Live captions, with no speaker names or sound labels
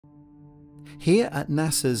Here at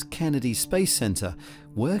NASA's Kennedy Space Center,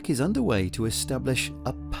 work is underway to establish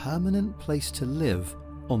a permanent place to live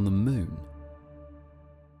on the moon.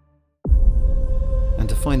 And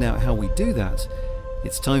to find out how we do that,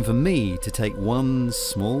 it's time for me to take one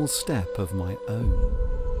small step of my own.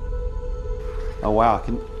 Oh wow, I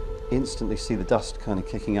can instantly see the dust kind of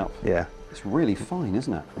kicking up. Yeah. It's really fine,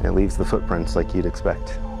 isn't it? It leaves the footprints like you'd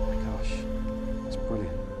expect. Oh my gosh, that's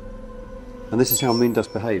brilliant. And this is how moon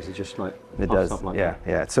dust behaves, it just like It puffs does, up like yeah, that.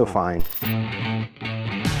 yeah, it's so fine.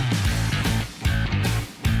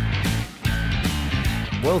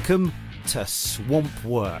 Welcome to Swamp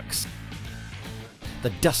Works, the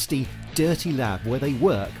dusty, dirty lab where they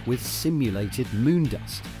work with simulated moon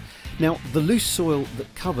dust. Now, the loose soil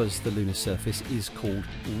that covers the lunar surface is called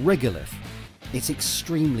regolith. It's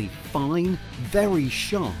extremely fine, very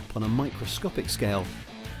sharp on a microscopic scale,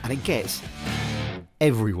 and it gets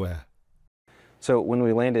everywhere. So when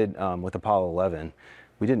we landed with Apollo 11,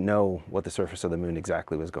 we didn't know what the surface of the moon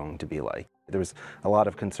exactly was going to be like. There was a lot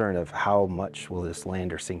of concern of how much will this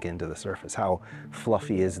lander sink into the surface? How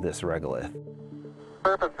fluffy is this regolith?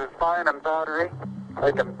 Surface is fine and powdery.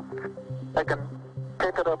 I can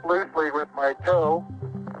pick it up loosely with my toe.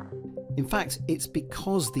 In fact, it's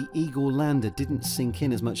because the Eagle lander didn't sink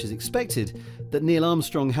in as much as expected that Neil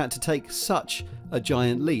Armstrong had to take such a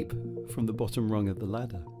giant leap from the bottom rung of the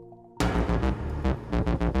ladder.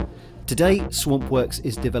 Today, SwampWorks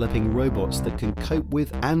is developing robots that can cope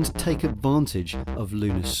with and take advantage of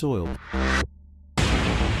lunar soil.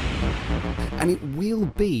 And it will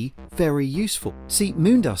be very useful. See,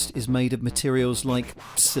 moon dust is made of materials like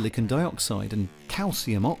silicon dioxide and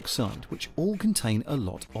calcium oxide, which all contain a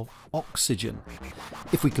lot of oxygen.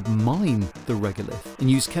 If we could mine the regolith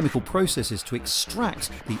and use chemical processes to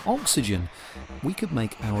extract the oxygen, we could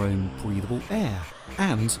make our own breathable air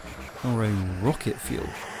and our own rocket fuel.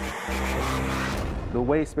 The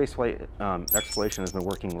way spaceflight exploration has been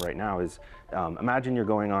working right now is, imagine you're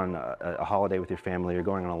going on a holiday with your family, you're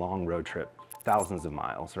going on a long road trip, thousands of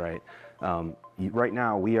miles, right? Right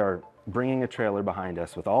now we are bringing a trailer behind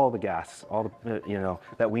us with all the gas, all the,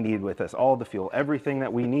 that we need with us, all the fuel, everything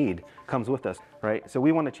that we need comes with us, right? So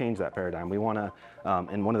we want to change that paradigm. We want to,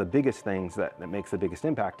 and one of the biggest things that makes the biggest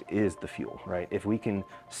impact is the fuel, right? If we can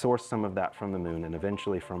source some of that from the moon and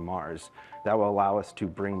eventually from Mars, that will allow us to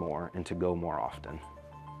bring more and to go more often.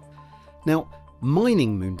 Now,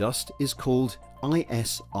 mining moon dust is called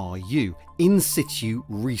ISRU, In Situ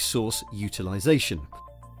Resource Utilization.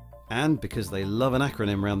 And because they love an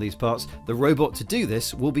acronym around these parts, the robot to do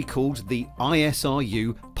this will be called the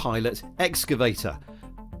ISRU Pilot Excavator,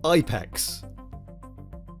 IPEX.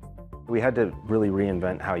 We had to really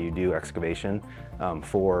reinvent how you do excavation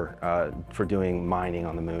for doing mining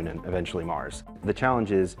on the moon and eventually Mars. The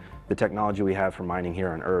challenge is the technology we have for mining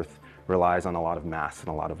here on Earth relies on a lot of mass and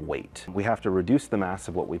a lot of weight. We have to reduce the mass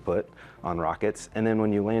of what we put on rockets, and then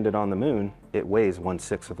when you land it on the moon, it weighs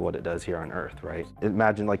 1/6 of what it does here on Earth, right?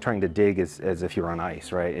 Imagine like trying to dig as if you're on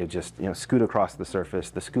ice, right? It just, scoot across the surface,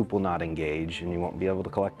 the scoop will not engage, and you won't be able to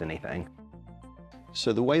collect anything.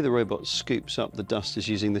 So the way the robot scoops up the dust is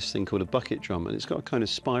using this thing called a bucket drum, and it's got a kind of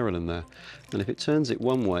spiral in there. And if it turns it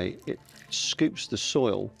one way, it scoops the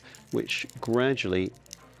soil, which gradually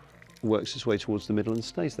works its way towards the middle and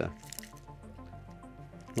stays there.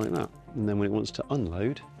 Like that. And then when it wants to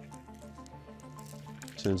unload,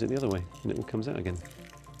 it turns it the other way, and it all comes out again.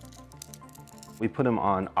 We put them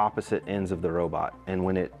on opposite ends of the robot, and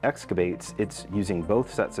when it excavates, it's using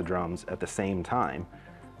both sets of drums at the same time,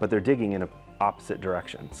 but they're digging in opposite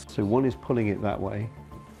directions. So one is pulling it that way,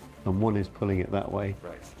 and one is pulling it that way,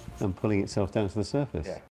 Right. and pulling itself down to the surface.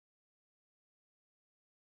 Yeah.